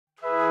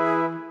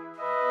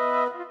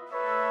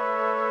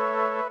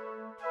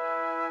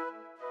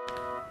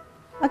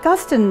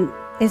Augustine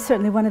is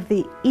certainly one of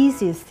the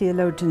easiest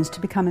theologians to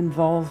become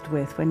involved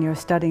with when you're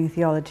studying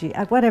theology,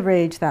 at whatever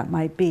age that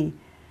might be.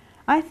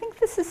 I think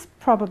this is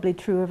probably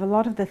true of a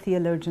lot of the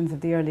theologians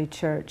of the early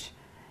church.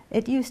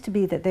 It used to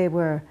be that they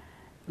were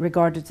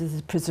regarded as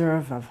a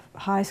preserve of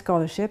high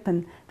scholarship,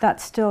 and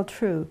that's still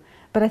true.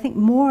 But I think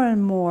more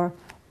and more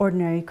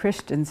ordinary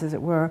Christians, as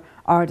it were,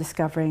 are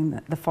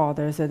discovering the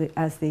fathers, or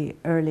as the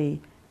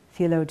early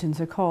theologians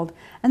are called.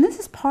 And this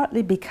is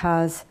partly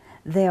because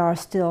they are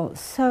still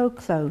so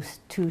close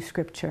to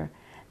Scripture.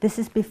 This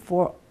is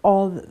before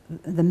all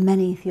the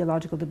many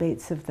theological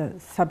debates of the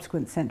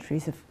subsequent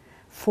centuries have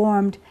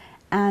formed,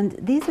 and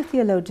these are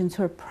theologians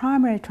who are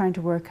primarily trying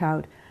to work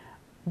out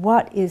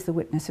what is the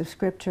witness of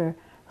Scripture,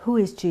 who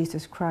is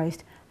Jesus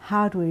Christ,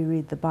 how do we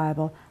read the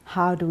Bible,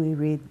 how do we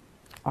read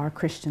our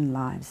Christian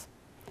lives.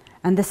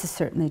 And this is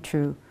certainly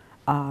true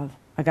of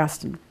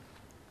Augustine.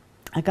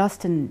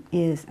 Augustine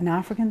is an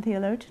African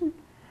theologian,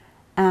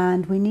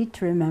 and we need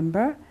to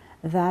remember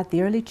that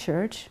the early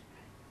church,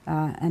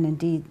 and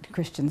indeed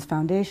Christian's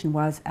foundation,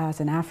 was as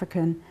an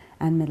African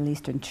and Middle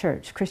Eastern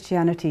church.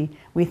 Christianity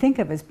we think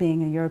of as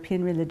being a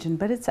European religion,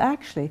 but it's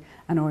actually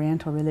an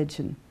Oriental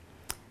religion.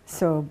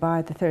 So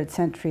by the 3rd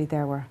century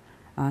there were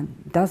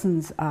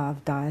dozens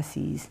of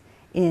dioceses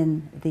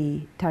in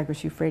the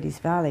Tigris-Euphrates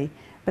Valley,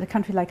 but a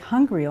country like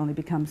Hungary only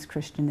becomes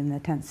Christian in the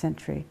 10th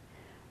century.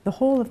 The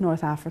whole of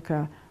North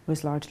Africa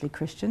was largely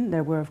Christian.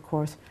 There were, of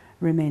course,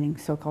 remaining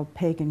so-called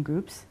pagan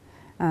groups,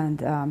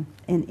 and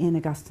in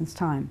Augustine's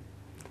time.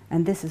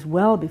 And this is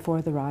well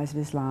before the rise of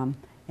Islam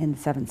in the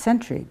 7th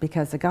century,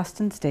 because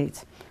Augustine's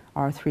dates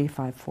are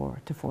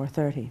 354 to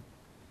 430.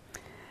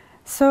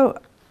 So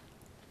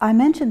I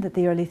mentioned that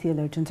the early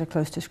theologians are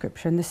close to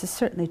Scripture, and this is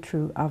certainly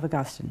true of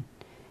Augustine.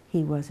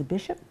 He was a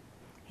bishop,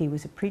 he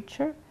was a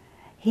preacher,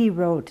 he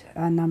wrote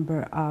a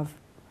number of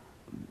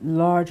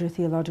larger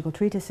theological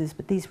treatises,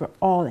 but these were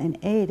all in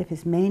aid of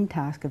his main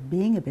task of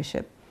being a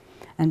bishop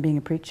and being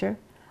a preacher.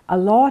 A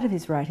lot of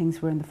his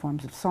writings were in the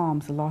forms of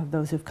psalms, a lot of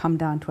those who've come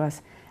down to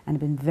us and have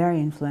been very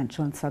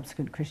influential in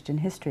subsequent Christian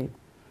history.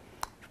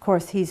 Of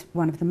course, he's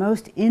one of the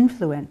most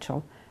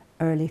influential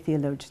early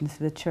theologians of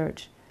the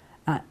Church,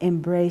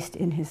 embraced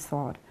in his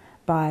thought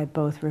by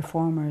both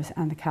reformers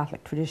and the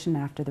Catholic tradition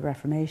after the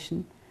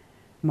Reformation.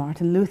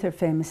 Martin Luther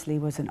famously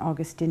was an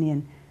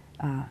Augustinian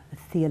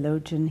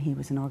theologian. He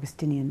was an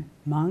Augustinian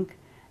monk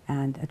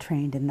and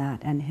trained in that,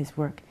 and his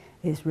work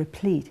is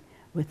replete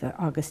with the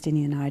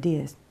Augustinian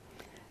ideas.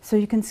 So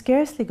you can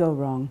scarcely go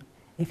wrong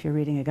if you're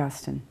reading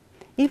Augustine.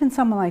 Even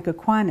someone like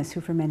Aquinas,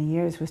 who for many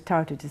years was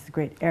touted as the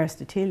great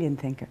Aristotelian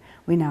thinker,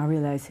 we now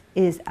realize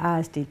is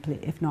as deeply,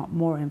 if not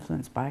more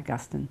influenced by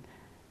Augustine,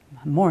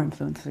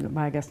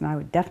 I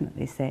would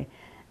definitely say,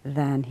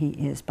 than he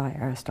is by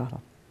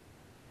Aristotle.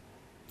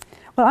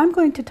 Well, I'm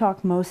going to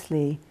talk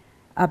mostly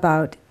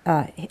about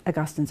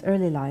Augustine's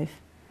early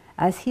life,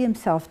 as he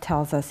himself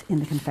tells us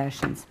in the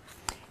Confessions.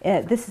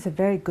 This is a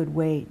very good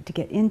way to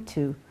get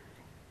into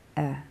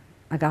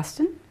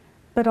Augustine,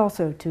 but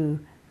also to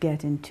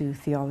get into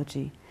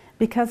theology,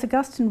 because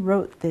Augustine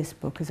wrote this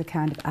book as a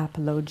kind of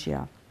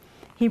apologia.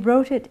 He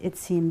wrote it, it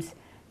seems,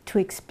 to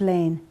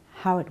explain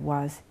how it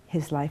was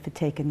his life had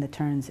taken the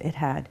turns it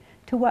had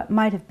to what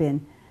might have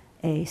been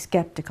a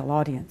skeptical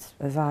audience,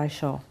 as I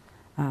shall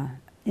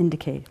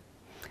indicate.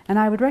 And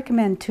I would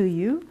recommend to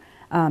you,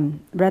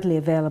 readily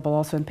available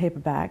also in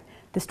paperback,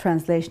 this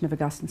translation of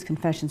Augustine's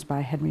Confessions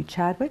by Henry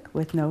Chadwick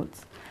with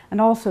notes, and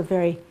also a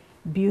very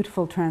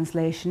beautiful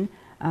translation,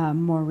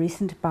 more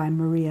recent, by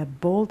Maria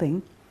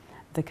Boulding,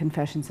 The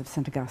Confessions of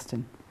St.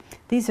 Augustine.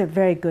 These are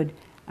very good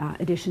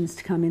editions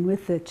to come in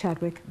with the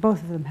Chadwick.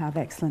 Both of them have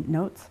excellent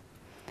notes.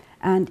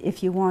 And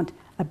if you want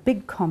a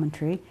big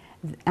commentary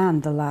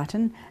and the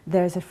Latin,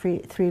 there's a free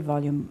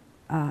 3-volume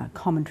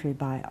commentary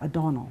by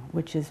O'Donnell,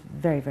 which is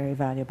very, very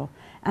valuable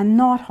and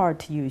not hard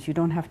to use. You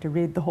don't have to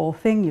read the whole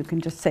thing. You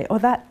can just say, oh,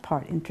 that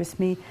part interests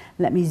me.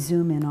 Let me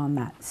zoom in on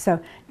that.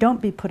 So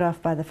don't be put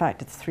off by the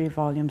fact it's 3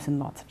 volumes and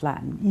lots of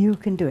Latin. You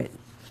can do it.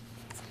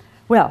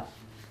 Well,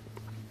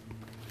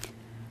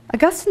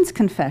 Augustine's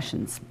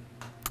Confessions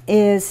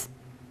is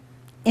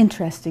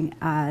interesting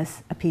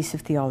as a piece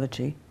of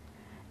theology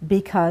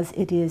because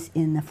it is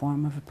in the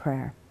form of a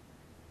prayer.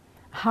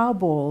 How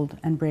bold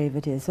and brave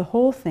it is. The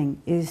whole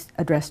thing is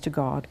addressed to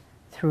God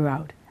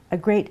throughout. A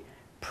great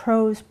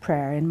prose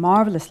prayer in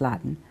marvelous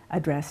Latin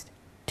addressed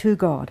to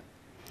God,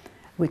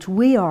 which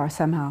we are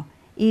somehow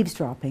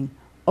eavesdropping,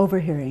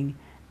 overhearing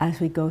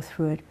as we go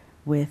through it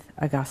with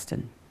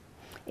Augustine.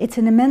 It's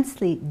an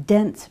immensely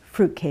dense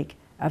fruitcake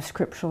of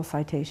scriptural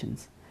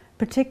citations,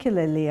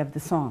 particularly of the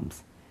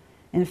Psalms.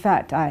 In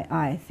fact,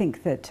 I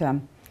think that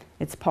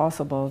it's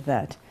possible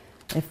that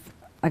if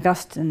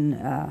Augustine,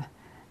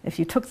 if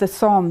you took the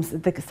Psalms,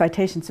 the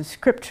citations of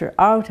Scripture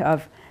out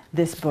of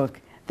this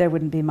book, there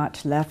wouldn't be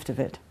much left of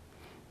it.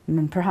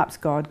 And perhaps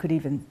God could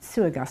even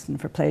sue Augustine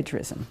for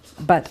plagiarism,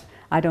 but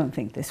I don't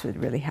think this would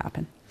really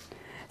happen.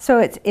 So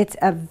it's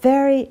a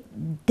very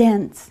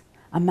dense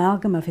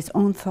amalgam of his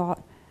own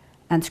thought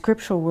and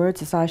scriptural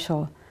words, as I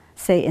shall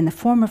say, in the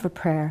form of a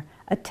prayer,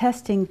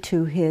 attesting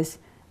to his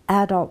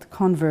adult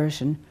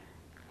conversion,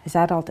 his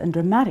adult and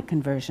dramatic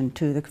conversion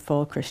to the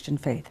full Christian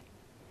faith.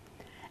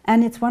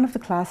 And it's one of the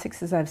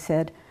classics, as I've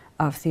said,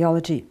 of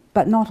theology,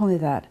 but not only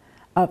that,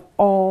 of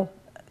all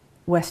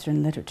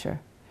Western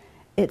literature.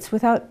 It's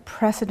without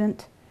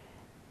precedent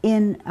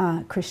in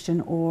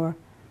Christian or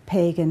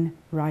pagan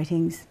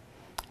writings.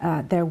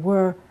 There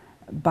were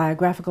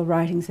biographical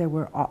writings, there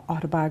were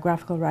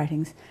autobiographical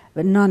writings,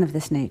 but none of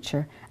this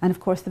nature. And of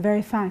course, the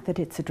very fact that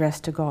it's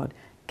addressed to God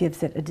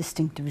gives it a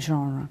distinctive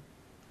genre.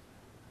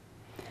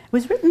 It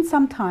was written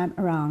sometime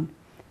around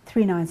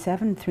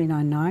 397,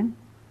 399.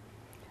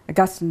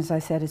 Augustine, as I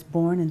said, is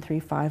born in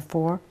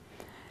 354.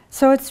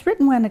 So it's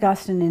written when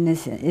Augustine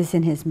is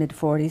in his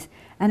mid-40s,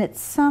 and it's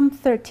some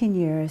 13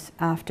 years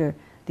after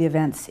the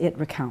events it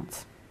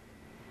recounts.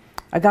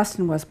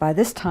 Augustine was by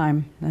this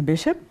time a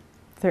bishop,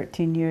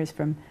 13 years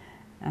from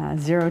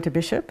 0 to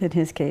bishop in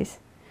his case.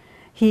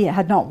 He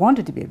had not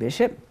wanted to be a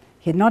bishop.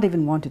 He had not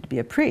even wanted to be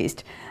a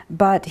priest,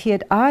 but he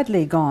had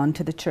idly gone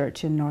to the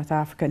church in North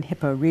Africa in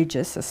Hippo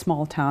Regius, a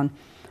small town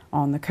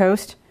on the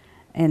coast,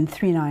 in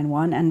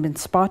 391, and been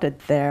spotted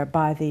there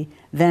by the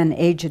then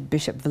aged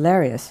Bishop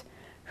Valerius,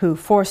 who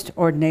forced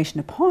ordination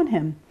upon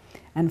him,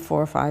 and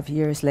 4 or 5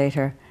 years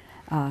later,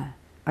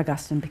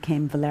 Augustine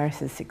became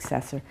Valerius'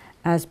 successor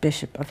as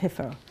Bishop of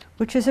Hippo,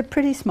 which is a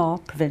pretty small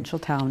provincial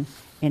town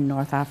in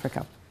North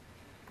Africa.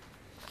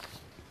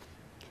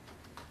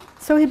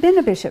 So he'd been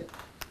a bishop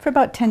for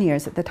about 10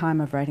 years at the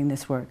time of writing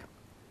this work.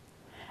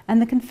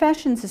 And the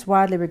Confessions is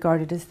widely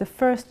regarded as the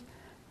first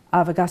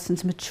of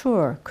Augustine's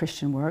mature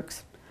Christian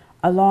works,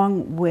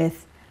 along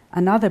with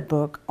another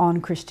book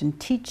on Christian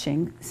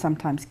teaching,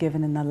 sometimes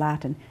given in the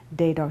Latin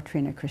De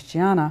Doctrina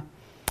Christiana,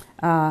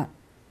 at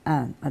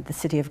the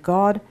City of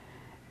God,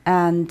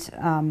 and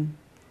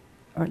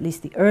or at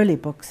least the early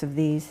books of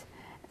these.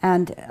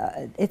 And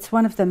it's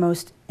one of the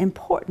most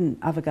important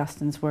of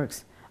Augustine's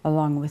works,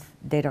 along with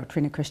De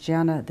Doctrina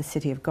Christiana, the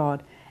City of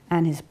God,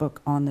 and his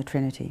book on the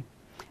Trinity.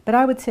 But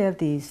I would say of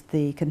these,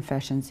 the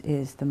Confessions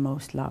is the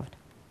most loved.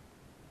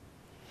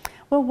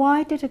 Well,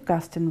 why did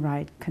Augustine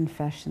write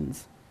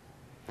Confessions?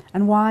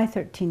 And why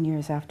 13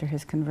 years after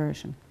his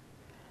conversion?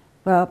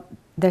 Well,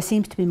 there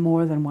seems to be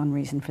more than one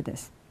reason for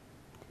this.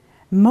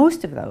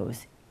 Most of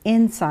those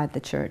inside the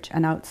church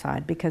and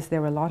outside, because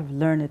there were a lot of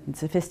learned and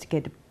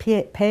sophisticated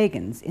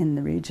pagans in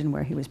the region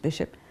where he was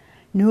bishop,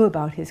 knew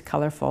about his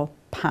colorful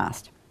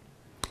past.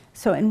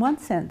 So in one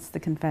sense,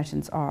 the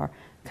Confessions are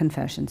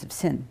confessions of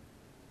sin.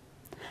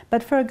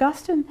 But for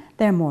Augustine,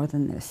 they're more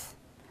than this.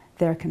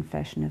 They're a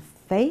confession of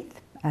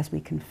faith, as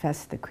we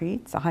confess the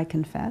creeds, I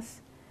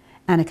confess,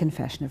 and a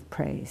confession of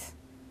praise.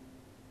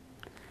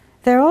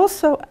 They're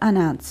also an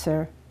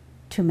answer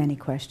to many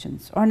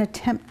questions, or an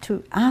attempt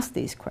to ask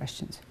these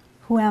questions.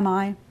 Who am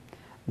I?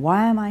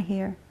 Why am I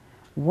here?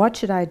 What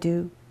should I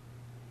do?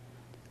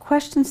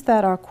 Questions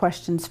that are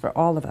questions for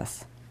all of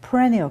us,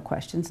 perennial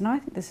questions, and I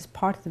think this is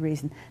part of the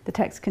reason the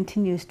text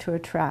continues to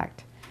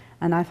attract.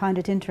 And I find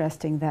it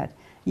interesting that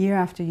year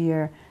after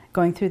year,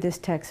 going through this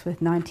text with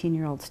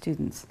 19-year-old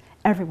students,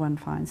 everyone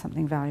finds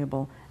something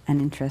valuable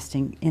and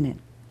interesting in it.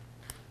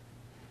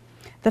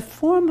 The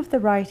form of the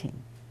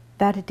writing,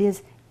 that it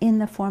is in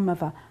the form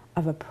of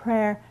a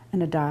prayer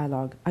and a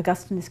dialogue.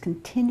 Augustine is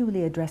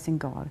continually addressing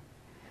God.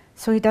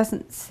 So he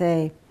doesn't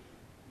say,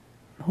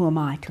 who am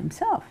I, to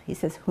himself. He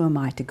says, who am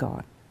I to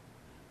God?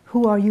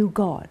 Who are you,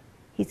 God?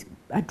 He's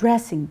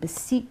addressing,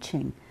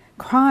 beseeching,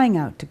 crying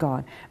out to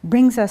God,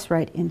 brings us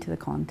right into the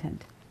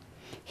content.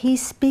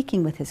 He's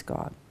speaking with his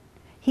God.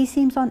 He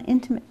seems on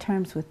intimate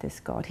terms with this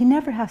God. He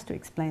never has to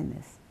explain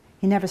this.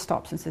 He never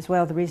stops and says,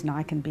 well, the reason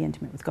I can be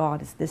intimate with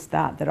God is this,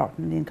 that, the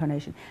doctrine of the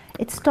Incarnation.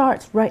 It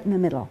starts right in the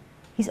middle.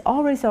 He's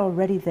always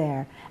already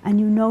there, and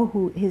you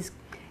know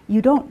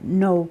you don't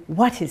know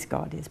what his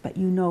God is, but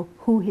you know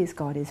who his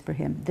God is for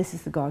him. This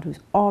is the God who's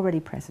already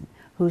present,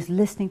 who's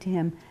listening to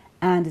him,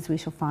 and as we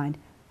shall find,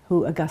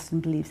 who Augustine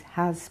believes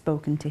has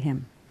spoken to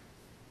him.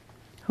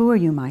 Who are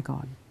you, my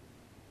God?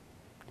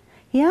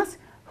 He asks,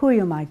 who are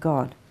you, my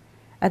God,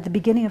 at the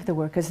beginning of the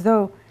work, as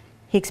though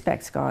he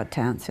expects God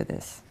to answer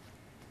this.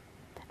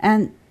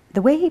 And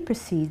the way he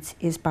proceeds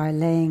is by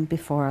laying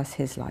before us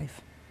his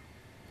life.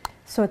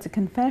 So it's a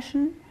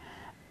confession,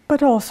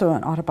 but also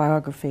an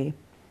autobiography,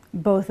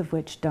 both of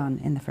which done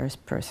in the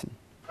first person.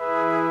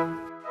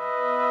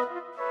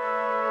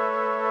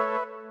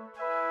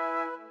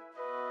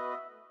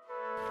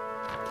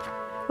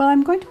 Well,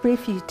 I'm going to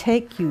briefly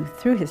take you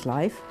through his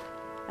life,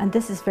 and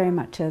this is very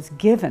much as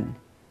given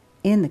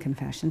in the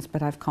Confessions,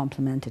 but I've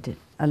complemented it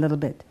a little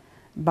bit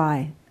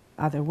by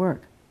other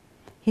work.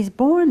 He's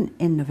born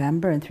in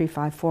November in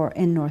 354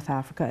 in North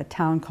Africa, a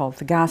town called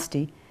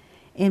Soskice,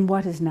 in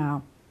what is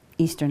now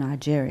eastern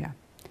Nigeria.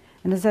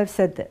 And as I've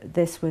said,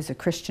 this was a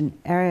Christian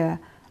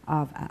area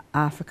of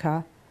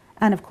Africa,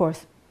 and of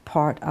course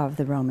part of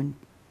the Roman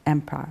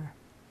Empire.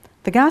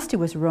 Soskice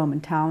was a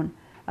Roman town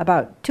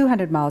about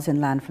 200 miles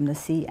inland from the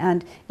sea,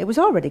 and it was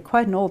already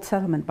quite an old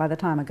settlement by the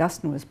time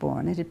Augustine was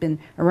born. It had been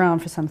around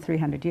for some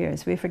 300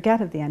 years. We forget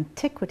of the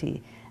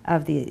antiquity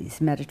of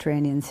these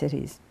Mediterranean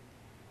cities.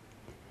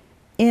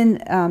 In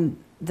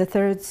the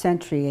 3rd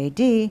century AD,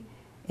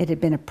 it had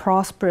been a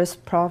prosperous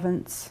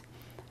province,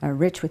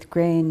 rich with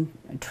grain,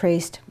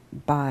 traced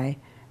by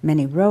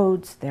many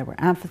roads. There were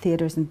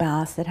amphitheaters and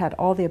baths that had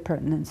all the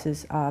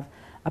appurtenances of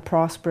a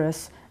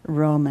prosperous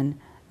Roman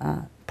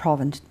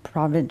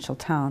provincial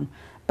town.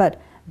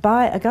 But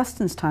by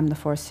Augustine's time, the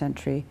 4th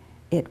century,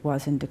 it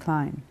was in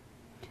decline.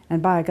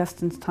 And by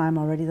Augustine's time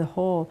already, the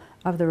whole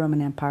of the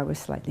Roman Empire was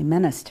slightly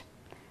menaced.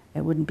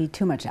 It wouldn't be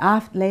too much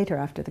later,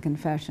 after the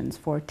Confessions,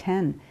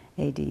 410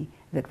 AD,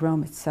 that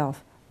Rome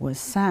itself was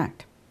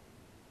sacked.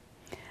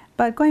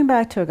 But going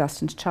back to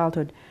Augustine's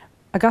childhood,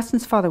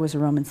 Augustine's father was a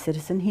Roman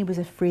citizen. He was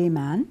a free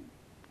man,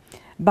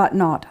 but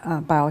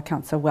not, by all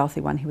accounts, a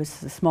wealthy one. He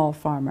was a small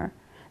farmer.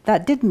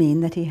 That did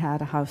mean that he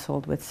had a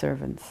household with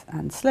servants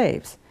and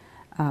slaves.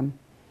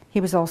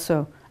 He was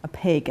also a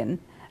pagan.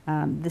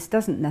 This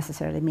doesn't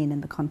necessarily mean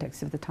in the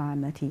context of the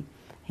time that he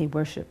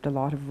worshipped a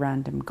lot of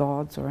random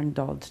gods or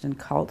indulged in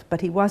cult,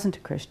 but he wasn't a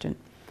Christian.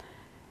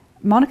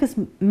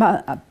 Augustine's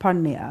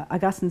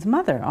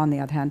mother, on the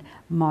other hand,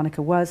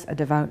 Monica, was a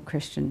devout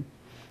Christian.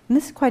 And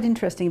this is quite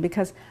interesting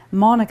because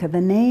Monica,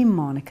 the name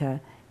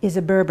Monica, is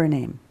a Berber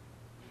name.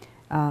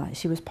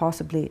 She was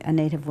possibly a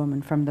native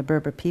woman from the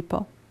Berber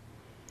people.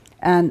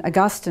 And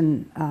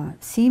Augustine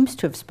seems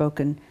to have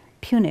spoken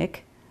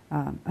Punic,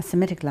 a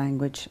Semitic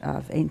language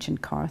of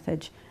ancient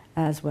Carthage,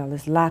 as well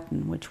as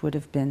Latin, which would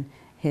have been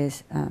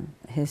his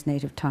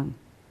native tongue.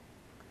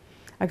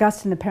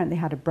 Augustine apparently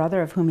had a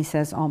brother of whom he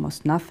says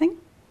almost nothing,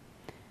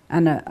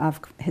 and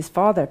of his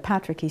father,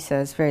 Patrick, he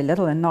says very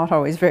little and not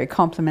always very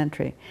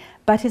complimentary.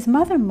 But his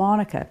mother,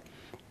 Monica,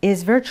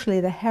 is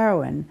virtually the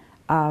heroine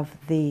of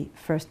the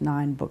first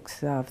 9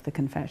 books of the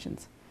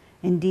Confessions.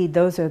 Indeed,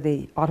 those are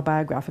the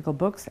autobiographical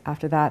books.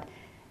 After that,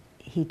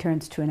 he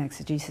turns to an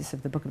exegesis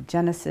of the book of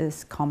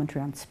Genesis,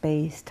 commentary on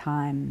space,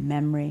 time,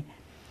 memory.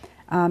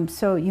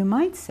 So you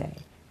might say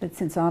that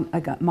since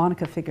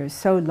Monica figures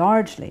so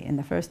largely in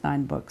the first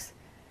 9 books,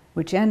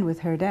 which end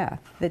with her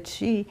death, that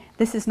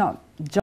this is not just